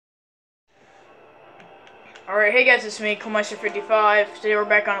Alright, hey guys, it's me, Comeister55. Today we're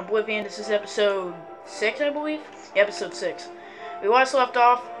back on Oblivion. This is episode 6, I believe? Yeah, episode 6. We last left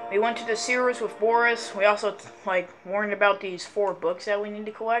off, we went to the sewers with Boris. We also, warned about these 4 books that we need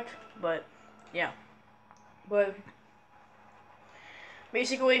to collect. But, yeah. But,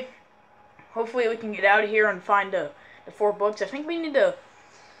 basically, hopefully we can get out of here and find the 4 books. I think we need to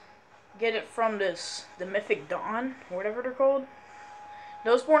get it from the Mythic Dawn, or whatever they're called.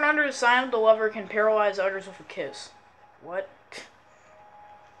 Those born under the sign of the lover can paralyze others with a kiss. What?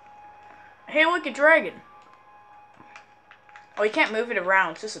 Hey, look, a dragon. Oh, you can't move it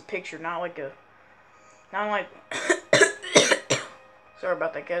around. It's just a picture, not like... Sorry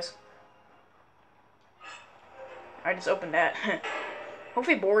about that, guys. I just opened that.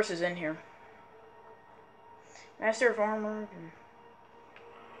 Hopefully Boris is in here. Master of Armor.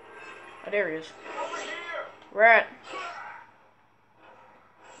 Oh, there he is. Rat.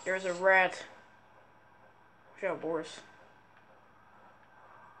 There's a rat. Watch out, Boris.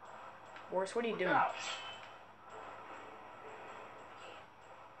 Boris, what are you doing?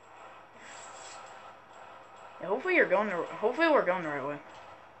 Yeah, hopefully we're going the right way.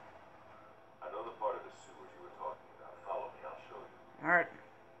 I know the part of the sewers you were talking about. Follow me, I'll show you. Alright.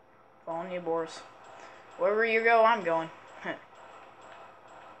 Following you, Boris. Wherever you go, I'm going.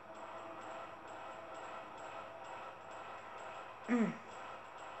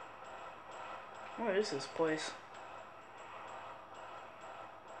 What is this place?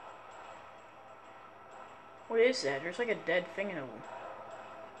 What is that? There's like a dead thing in it.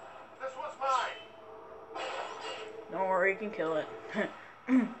 This one's mine. Don't worry, you can kill it.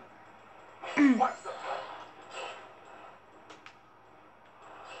 What's the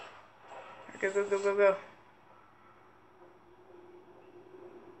Go, go, go, go, go.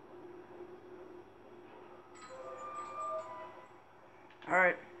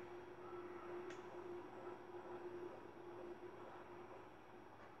 Alright.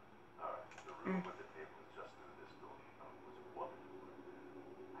 The room with the table is just through this door. It was wonderful.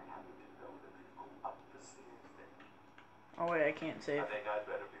 I happen to know that if you go up the stairs there. Oh wait, I can't save. I think I'd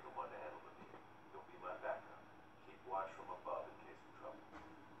better be the one to handle the meeting. You'll be my backup. Keep watch from above in case of trouble.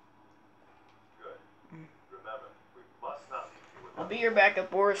 Good. Remember, we must not leave you with I'll be your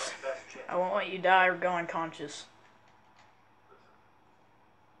backup, Boris. I won't let you die or go unconscious. Listen,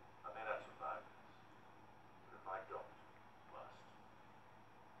 I may not survive this, but if I don't, you must.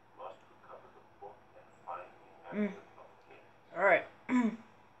 You must recover the book and find me after the game. Alright. I'm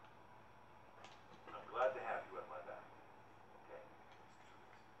glad to have you at my back. Okay, let's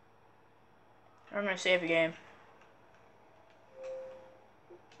do this. I'm gonna save the game.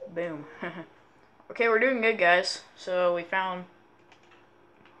 Boom. Okay, we're doing good, guys. So we found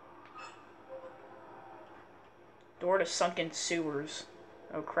door to sunken sewers.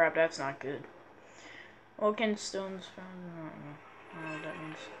 Oh crap, that's not good. Oaken stones found. I don't know what that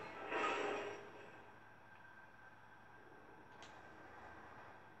means.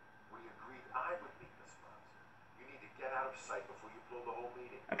 We agreed I would meet the sponsor. You need to get out of sight before you blow the whole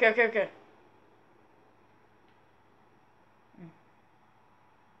meeting. Okay, okay, okay.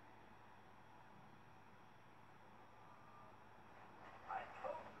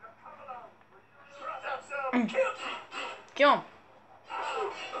 Kill him.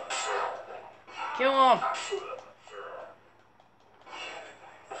 Kill him.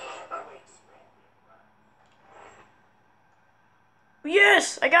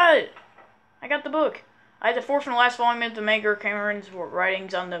 Yes! I got it! I got the book. I had the fourth and last volume of the Maker Cameron's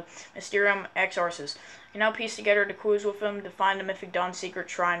writings on the Mysterium Exorcist. You now piece together the clues with him to find the Mythic Dawn secret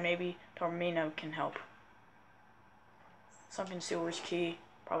shrine. Maybe Tormino can help. Sunken Sewers key.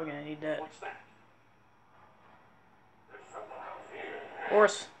 Probably gonna need that. What's that? There's someone else here.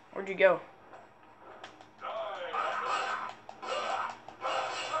 Boris, where'd you go?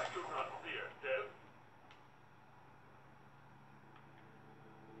 You run here, Dev.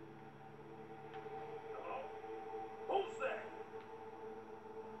 Hello? Who's there?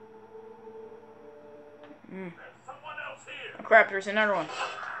 There's someone else here. Oh crap, there's another one.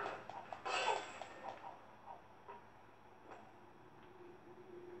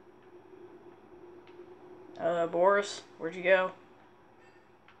 Boris, where'd you go?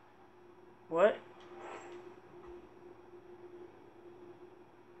 What?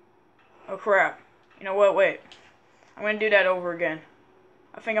 Oh crap. You know what, wait. I'm gonna do that over again.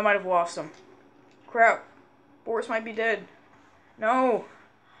 I think I might have lost him. Crap. Boris might be dead. No.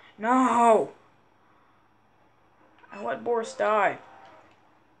 No. I let Boris die.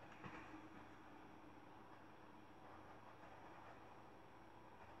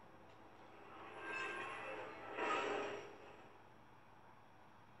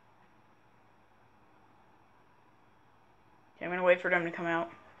 Okay, I'm gonna wait for them to come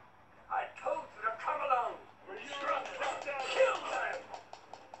out. I told you to come along. Kill them.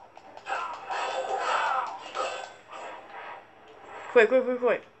 Quick, quick, quick,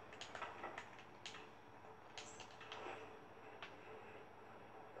 quick.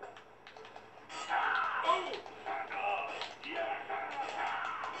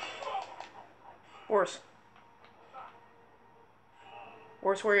 Horse.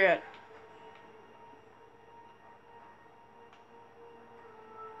 Horse, where you at?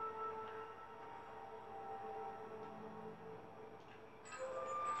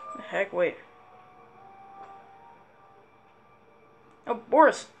 The heck, wait. Oh,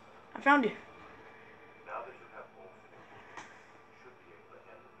 Boris! I found you. Now that you have both, you should be able to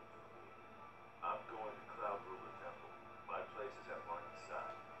handle it. I'm going to Cloud Ruler Temple. My place is at Martin's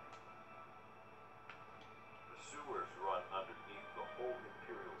side. The sewers run underneath the whole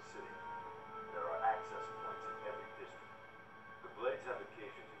Imperial City. There are access points in every district. The Blades have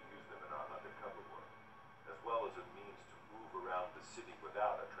occasion to use them in our undercover work, as well as a means to move around the city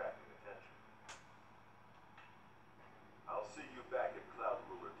without attracting attention. I'll see you back at Cloud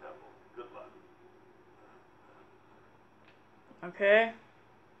Ruler Temple. Good luck. Okay.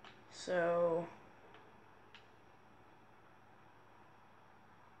 So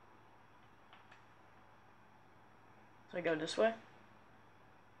I go this way?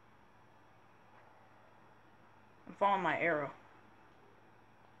 I'm following my arrow.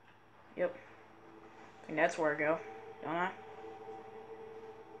 Yep. I think that's where I go, don't I?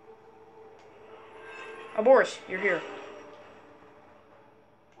 Oh, Boris, you're here.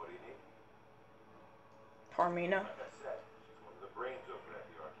 What do you need? Tarmina. Like I said, she's one of the brains over at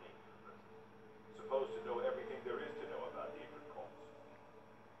the Arcane University. Supposed to know everything there is to know about Hebrew cults.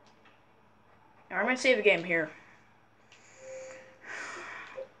 Now, I'm gonna save the game here.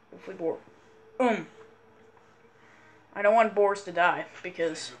 Hopefully, Boris. I don't want Boris to die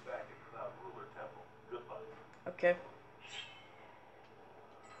because. See you back at Cloud Ruler Temple. Good luck. Okay.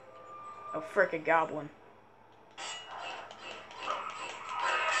 Oh, frickin' goblin.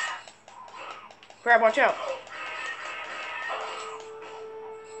 Crap, watch out.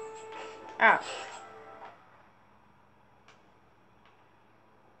 Ah.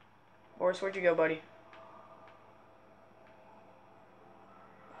 Boris, where'd you go, buddy?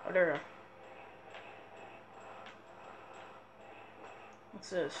 Oh, there you are. What's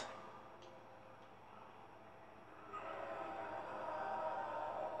this?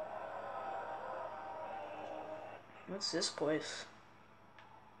 What's this place?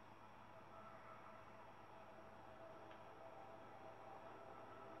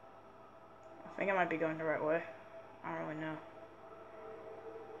 I think I might be going the right way. I don't really know.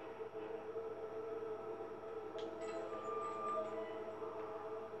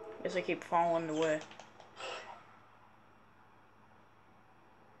 Guess I keep following the way.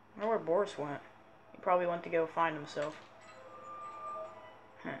 I wonder where Boris went. He probably went to go find himself.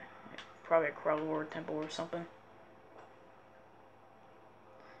 Huh. Probably a Cloud Ruler Temple or something.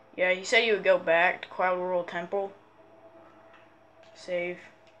 Yeah, he said you would go back to Cloud Ruler Temple. Save.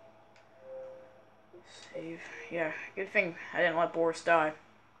 Save. Yeah, good thing I didn't let Boris die.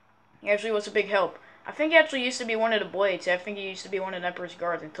 He actually was a big help. I think he actually used to be one of the Blades. I think he used to be one of the Emperor's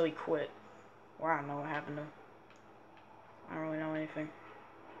guards until he quit. Or I don't know what happened to him. I don't really know anything.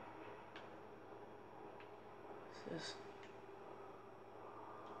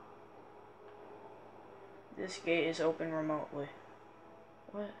 This gate is open remotely.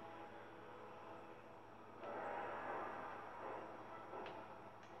 What?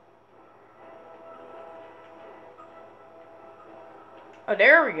 Oh,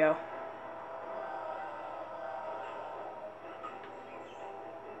 there we go.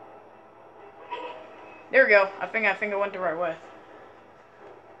 There we go. I think I went the right way.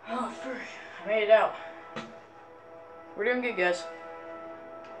 Oh, frick. I made it out. We're doing good, guys.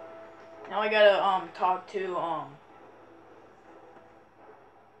 Now I gotta talk to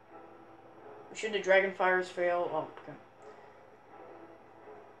should the dragon fires fail? Oh, okay.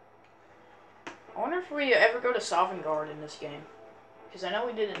 I wonder if we ever go to Sovngarde in this game, because I know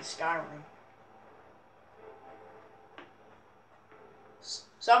we did it in Skyrim.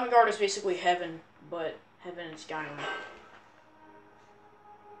 Sovngarde is basically heaven, but heaven in Skyrim.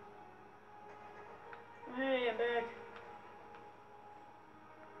 Hey, I'm back.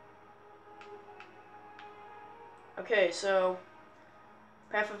 Okay, so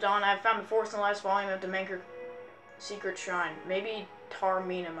Path of Dawn. I've found the fourth and last volume of the Manker Secret Shrine. Maybe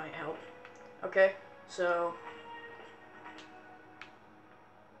Tarmina might help. Okay, so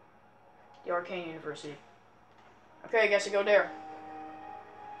the Arcane University. Okay, I guess I go there.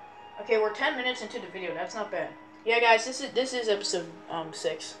 Okay, we're 10 minutes into the video. That's not bad. Yeah, guys, this is episode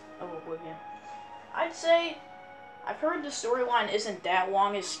 6 of Oblivion. I'd say I've heard the storyline isn't that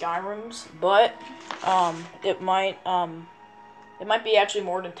long as Skyrim's, but it might be actually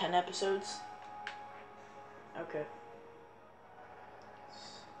more than 10 episodes. Okay.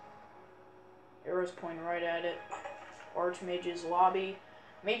 Arrows pointing right at it. Archmage's lobby.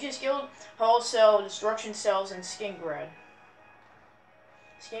 Mages Guild, Hall Cell, Destruction Cells, and Skingrad.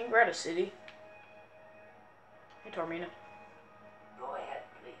 Skingrad a city? Hey, Tarmina. Go ahead,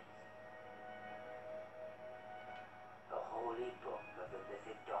 please. The Holy Book of the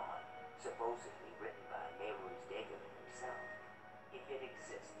Mythic Dawn, supposedly written by Nehru's Dagon himself. If it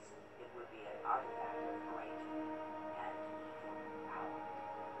exists, it would be an artifact of great and evil power.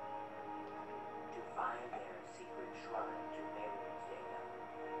 To find their secret shrine to Nehru's Dagon,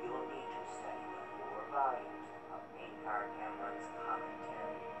 you'll need to study the 4 volumes of Inkar Cameron's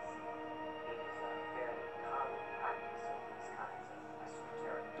commentaries. It is a fairly common practice of these kinds of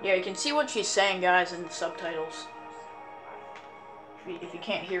esoteric. Yeah, you can see what she's saying, guys, in the subtitles. If you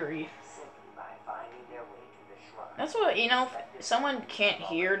can't hear you. That's what, you know, if someone can't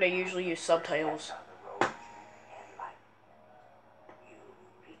hear, they usually use subtitles. You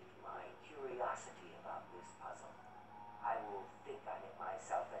piqued my curiosity about this puzzle. I will think on it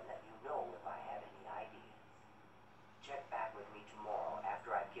myself and let you know if I have any ideas. Check back with me tomorrow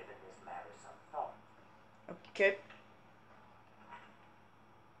after I've given this matter some thought. Okay.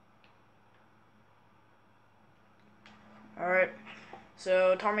 Alright.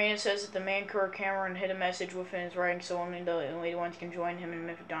 So, Tarmina says that the man Kurt Cameron hid a message within his writing so only the elite ones can join him in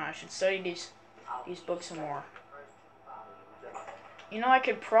Mythic Dawn. I should study these books some more. You know, I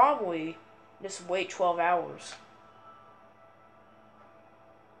could probably just wait 12 hours.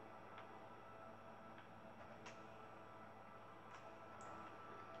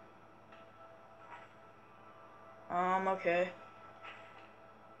 Okay.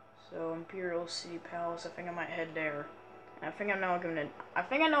 So, Imperial City Palace, I think I might head there. I think I know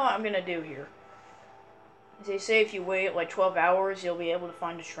what I'm gonna do here. They say if you wait like 12 hours, you'll be able to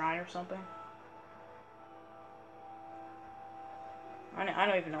find a shrine or something. I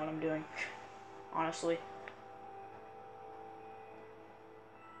don't even know what I'm doing, honestly.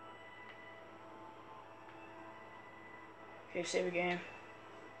 Okay, save a game.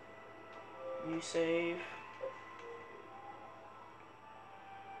 You save.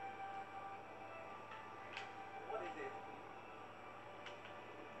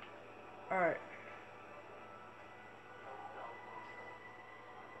 Alright.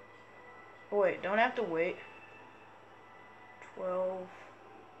 Oh, wait, don't have to wait. 12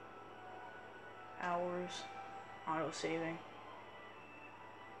 hours. Auto saving.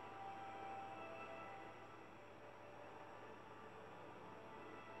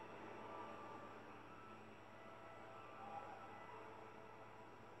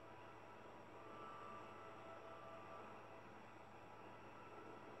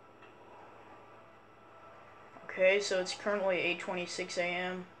 Okay, so it's currently 8:26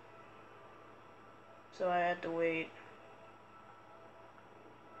 a.m. So I had to wait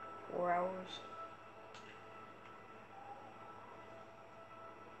 4 hours.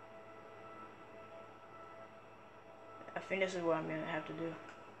 I think this is what I'm gonna have to do.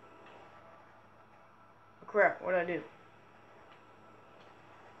 Oh, crap, what did I do?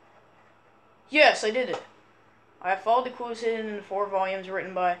 Yes, I did it. I have followed the clues hidden in the 4 volumes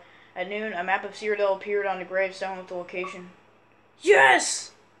written by. At noon, a map of Cyrodiil appeared on the gravestone with the location.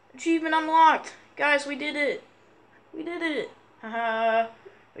 Yes! Achievement unlocked! Guys, we did it! We did it! Haha,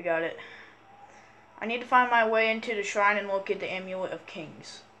 we got it. I need to find my way into the shrine and locate the Amulet of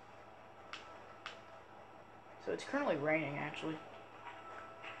Kings. So it's currently raining, actually.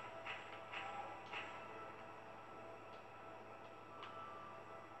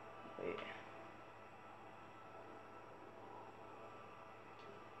 Wait.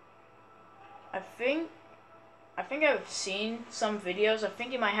 I think I've seen some videos. I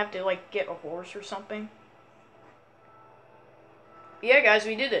think you might have to, like, get a horse or something. Yeah, guys,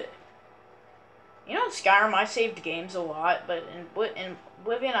 we did it. You know, in Skyrim, I saved games a lot, but in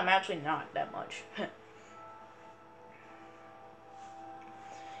Oblivion, I'm actually not that much.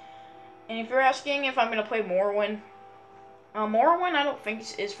 And if you're asking if I'm going to play Morrowind, Morrowind I don't think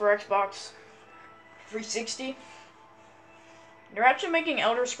is for Xbox 360. They're actually making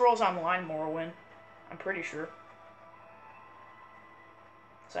Elder Scrolls Online Morrowind. I'm pretty sure.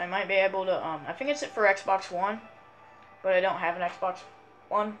 So I might be able to, I think it's for Xbox One, but I don't have an Xbox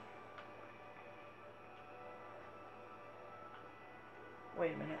One.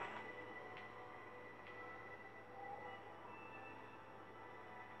 Wait a minute.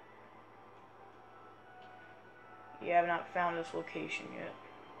 Yeah, I've not found this location yet.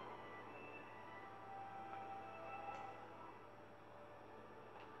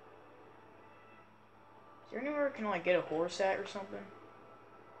 Is there anywhere I can like get a horse at or something?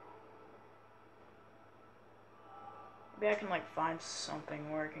 Maybe I can like find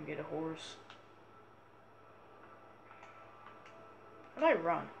something where I can get a horse. How do I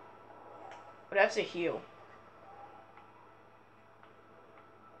run? But that's a heal.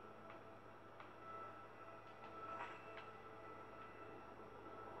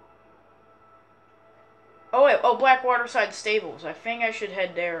 Oh wait, oh, Blackwaterside Stables. I think I should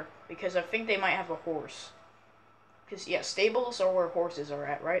head there because I think they might have a horse. Because, yeah, stables are where horses are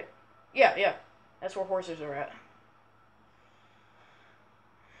at, right? Yeah, yeah. That's where horses are at.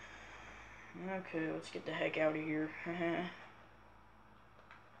 Okay, let's get the heck out of here. Yeah,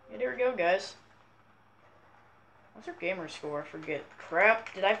 there we go, guys. What's our gamer score? I forget.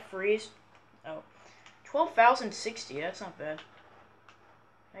 Crap, did I freeze? Oh. 12,060, that's not bad.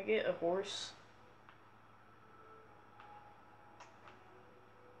 Can I get a horse?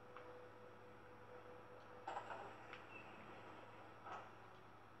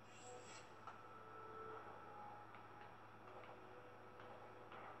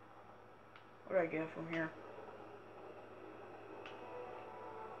 What do I get from here?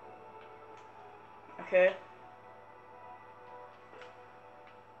 Okay.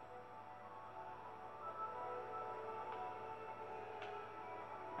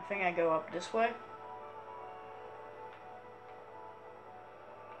 I think I go up this way.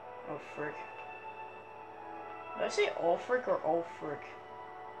 Oh, frick. Did I say all frick or all frick?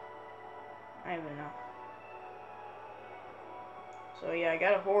 I don't even know. So yeah, I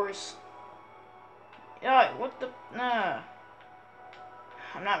got a horse. Yeah, what the? Nah.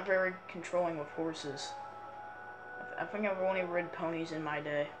 I'm not very controlling with horses. I think I've only rid ponies in my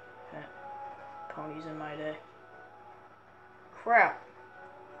day. Ponies in my day. Crap.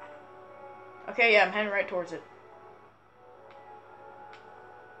 Okay, yeah, I'm heading right towards it.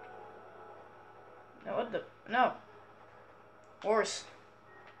 No, what the? No. Horse.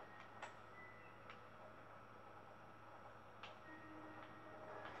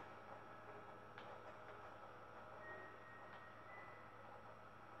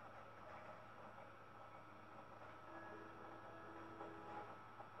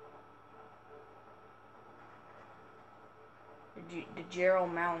 The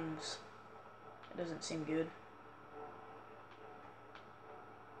Gerald Mountains. It doesn't seem good.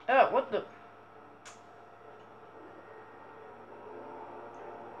 Oh, what the?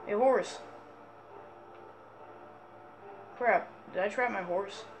 Hey, horse. Crap. Did I trap my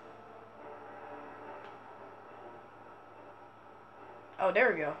horse? Oh,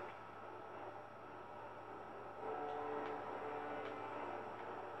 there we go.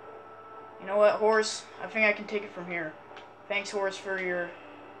 You know what, horse? I think I can take it from here. Thanks, horse, for your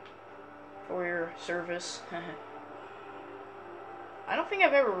service. I don't think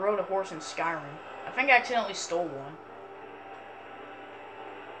I've ever rode a horse in Skyrim. I think I accidentally stole one.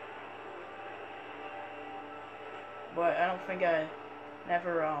 But I don't think I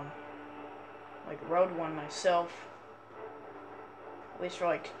never, like, rode one myself. At least for,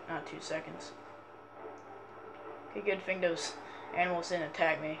 like, not 2 seconds. Okay, good thing those animals didn't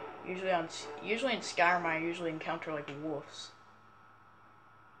attack me. Usually in Skyrim, I usually encounter, like, wolves.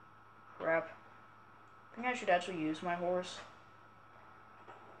 Crap. I think I should actually use my horse.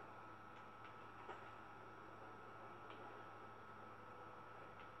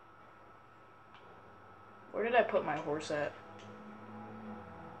 Where did I put my horse at?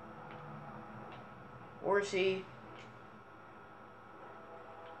 Horsey.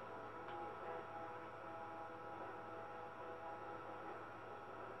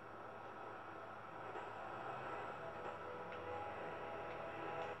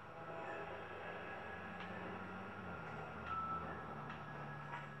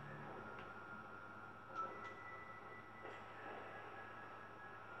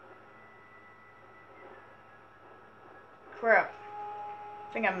 Crap.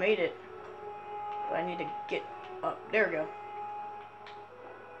 I think I made it. But I need to get up. There we go.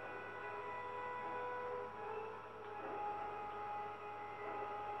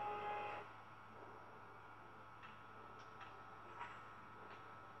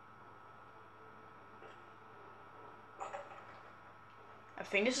 I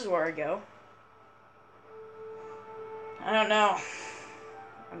think this is where I go. I don't know.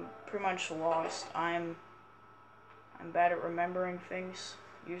 I'm pretty much lost. I'm bad at remembering things,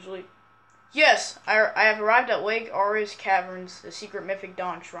 usually. Yes! I have arrived at Lake Ares Caverns. The secret mythic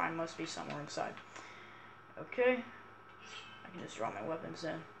Dawn Shrine must be somewhere inside. Okay. I can just draw my weapons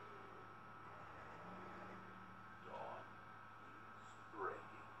in.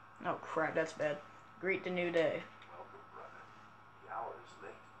 Oh crap, that's bad. Greet the new day. Welcome, brother. The hour is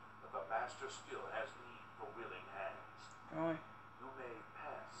late, but the master still has need for willing hands. Oh. You may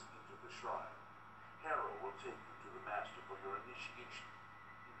pass into the shrine. Harrow will take you to the master for your initiation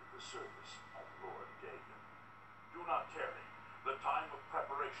into the service of Lord Dagon. Do not tarry. The time of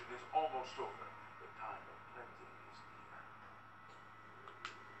preparation is almost over. The time of cleansing is near.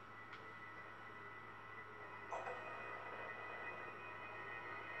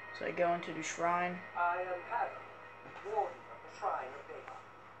 So I go into the shrine. I am Harrow, warden of the Shrine of Dagon.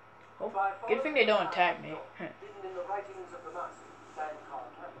 Oh, good thing they don't attack me. Hidden in the writings of the master, and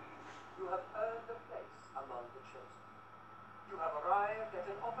carved heaven, you have earned a place among the chosen. You have arrived at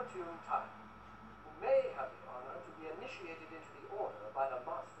an opportune time. You may have the honor to be initiated into the order by the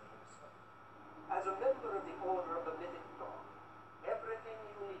master himself. As a member of the Order of the Mythic Dawn, everything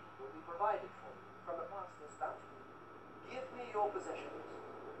you need will be provided for you from the master's bounty. Give me your possessions,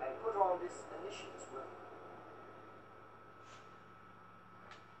 and put on this initiate's robe.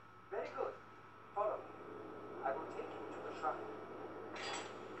 Very good. Follow me. I will take you to the shrine.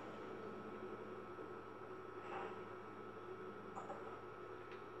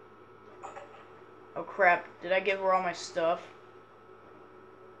 Oh crap, did I give her all my stuff?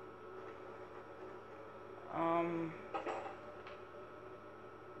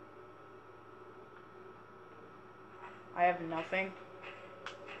 I have nothing.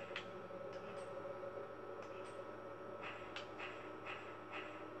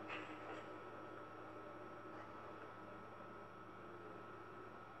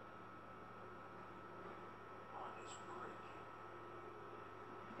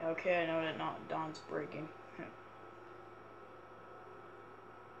 Okay, I know that not dawn's breaking.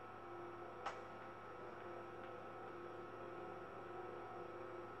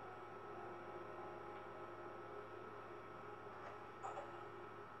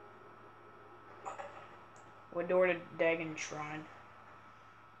 What door to Dagon Shrine?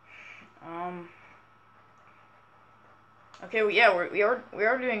 Okay, well, yeah, we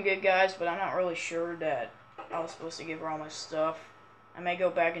are doing good, guys, but I'm not really sure that I was supposed to give her all my stuff. I may go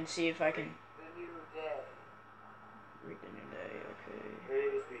back and see if I can The new day. read the new day. Okay.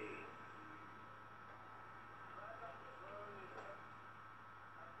 Praise be.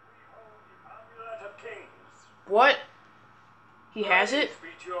 Amulet of Kings. What? He has it?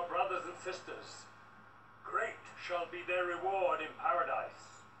 Praise be to your brothers and sisters. Great shall be their reward in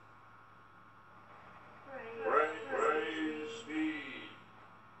paradise. Praise be.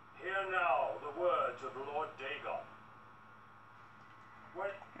 Hear now the words of Lord Dagon. When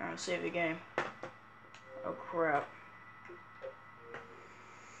Alright, save the game. Oh crap.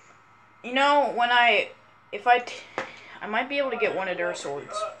 You know, when I might be able to get one of their swords.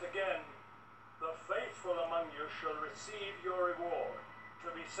 the earth again, the faithful among you shall receive your reward,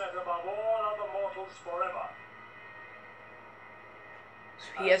 to be set above all other mortals forever.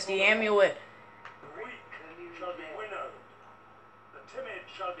 So he has the amulet. The weak shall be winnowed, the timid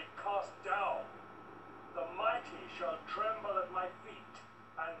shall be cast down, the mighty shall tremble at my feet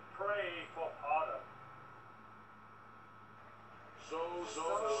and pray for pardon. So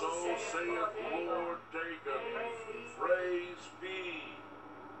saith Lord Dagon. Praise be.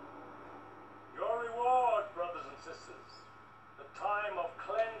 Your reward, brothers and sisters. The time of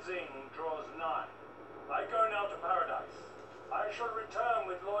cleansing draws nigh. I go now to paradise. I shall return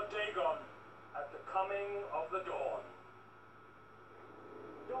with Lord Dagon at the coming of the dawn.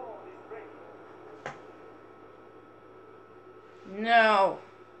 Dawn is breaking. No.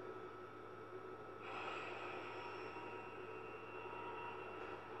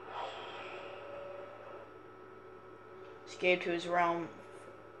 Escape to his realm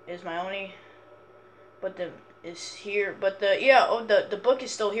is my only, but the is here, but the yeah, oh, the book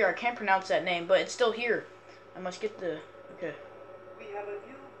is still here. I can't pronounce that name, but it's still here. I must get the okay. We have a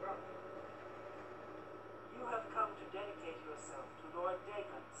new brother. You have come to dedicate yourself to Lord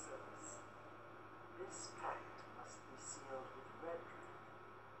Dagon's service. This pact must be sealed with red blood,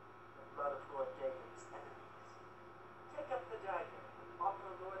 the blood of Lord Dagon's enemies. Take up the dagger and offer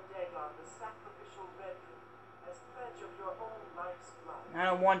Lord Dagon the sacrificial red drink as pledge of your own life's blood. I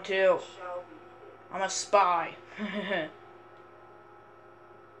don't want to. It shall be his. I'm a spy.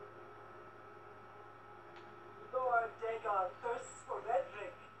 Lord Dagon thirsts for red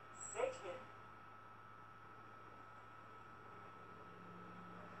drink. Sate him.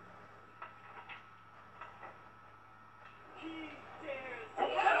 He dares.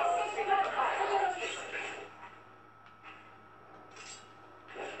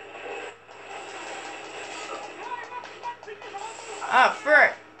 Ah,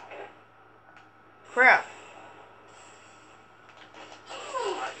 frick. Crap.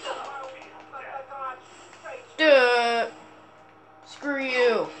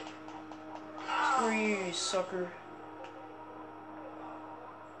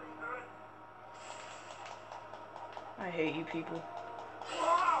 I hate you people.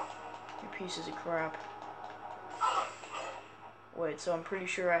 You pieces of crap. Wait, so I'm pretty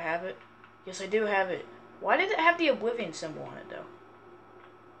sure I have it? Yes, I do have it. Why did it have the Oblivion symbol on it, though?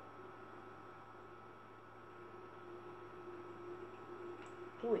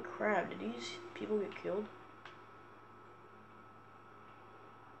 Holy crap, did these people get killed?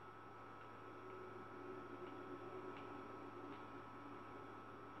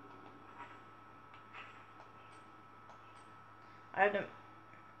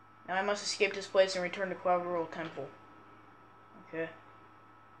 Now I must escape this place and return to Cloud Rural Temple. Okay.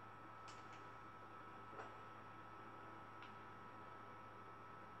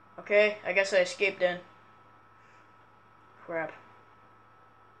 Okay, I guess I escaped then. Crap.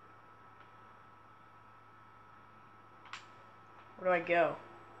 Where do I go?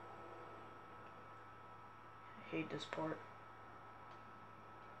 I hate this part.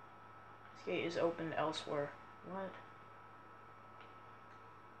 This gate is open elsewhere. What?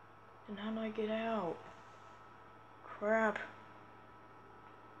 And how do I get out? Crap.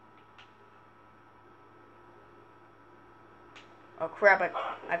 Oh crap,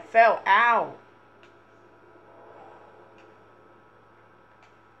 I fell. Ow!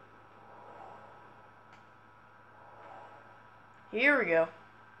 Here we go.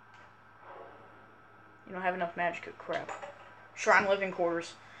 You don't have enough magic. Crap. Shrine living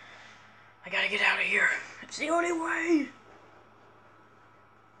quarters. I gotta get out of here. It's the only way!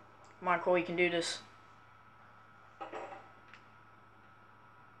 Come on, Cole, you can do this.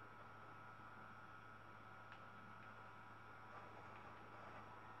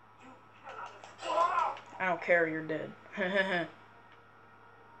 I don't care, you're dead.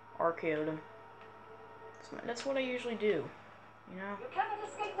 RKO'd him. That's what I usually do. You know? You cannot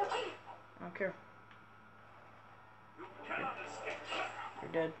escape the thief. I don't care.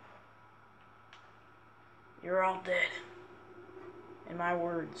 You're dead. You're all dead. In my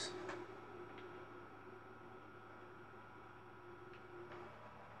words.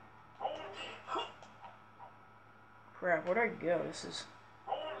 Crap, where'd I go? This is...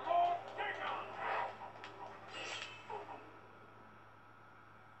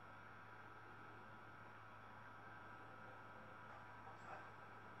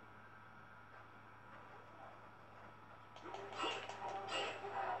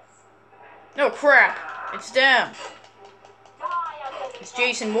 No, crap! It's them! It's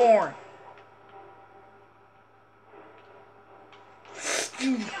Jason Bourne.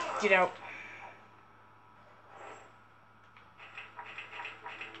 Get out.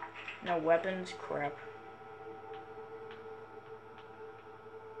 No weapons? Crap.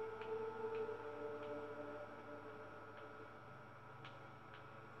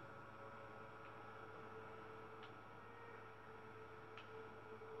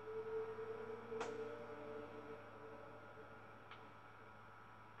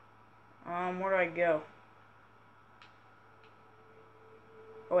 Where do I go?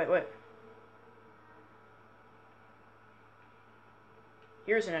 Oh, wait.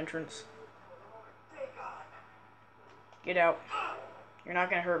 Here's an entrance. Get out. You're not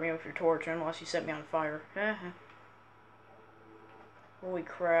gonna hurt me with your torch unless you set me on fire. Holy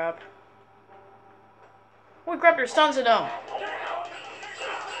crap. Holy crap, there's tons of them!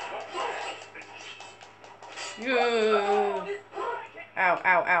 Ow,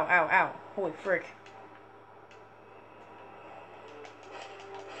 ow. Holy frick.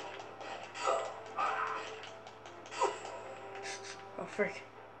 Oh, frick.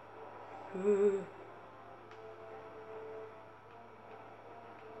 Ooh.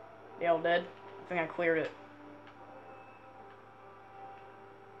 They all dead? I think I cleared it.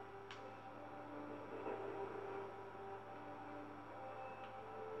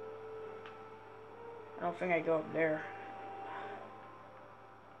 I don't think I go up there.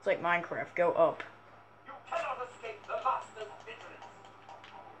 It's like Minecraft. Go up. You cannot escape the master's vigilance.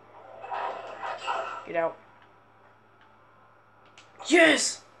 Get out.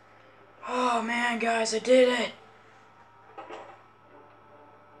 Yes! Oh man, guys, I did it!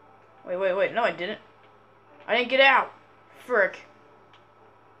 Wait. No, I didn't. I didn't get out. Frick.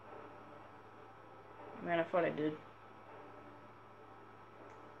 Man, I thought I did.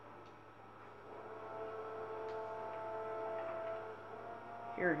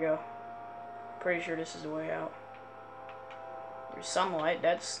 Here we go. Pretty sure this is the way out. There's sunlight.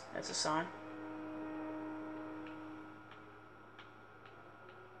 That's a sign.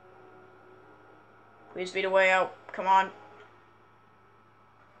 Please be the way out. Come on.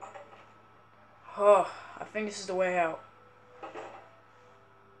 Oh, I think this is the way out.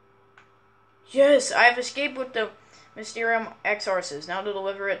 Yes, I have escaped with the Mysterium Exarces. Now to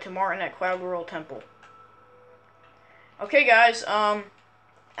deliver it to Martin at Cloud Rural Temple. Okay, guys, I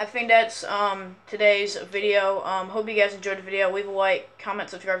think that's today's video. Hope you guys enjoyed the video. Leave a like, comment,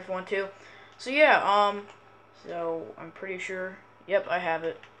 subscribe if you want to. So yeah, so I'm pretty sure. Yep, I have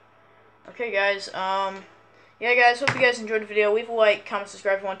it. Okay, guys. Yeah, guys. Hope you guys enjoyed the video. Leave a like, comment,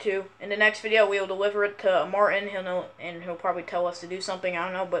 subscribe if you want to. In the next video, we will deliver it to Martin. He'll probably tell us to do something. I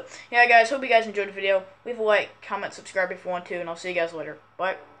don't know, but yeah, guys. Hope you guys enjoyed the video. Leave a like, comment, subscribe if you want to, and I'll see you guys later.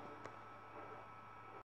 Bye.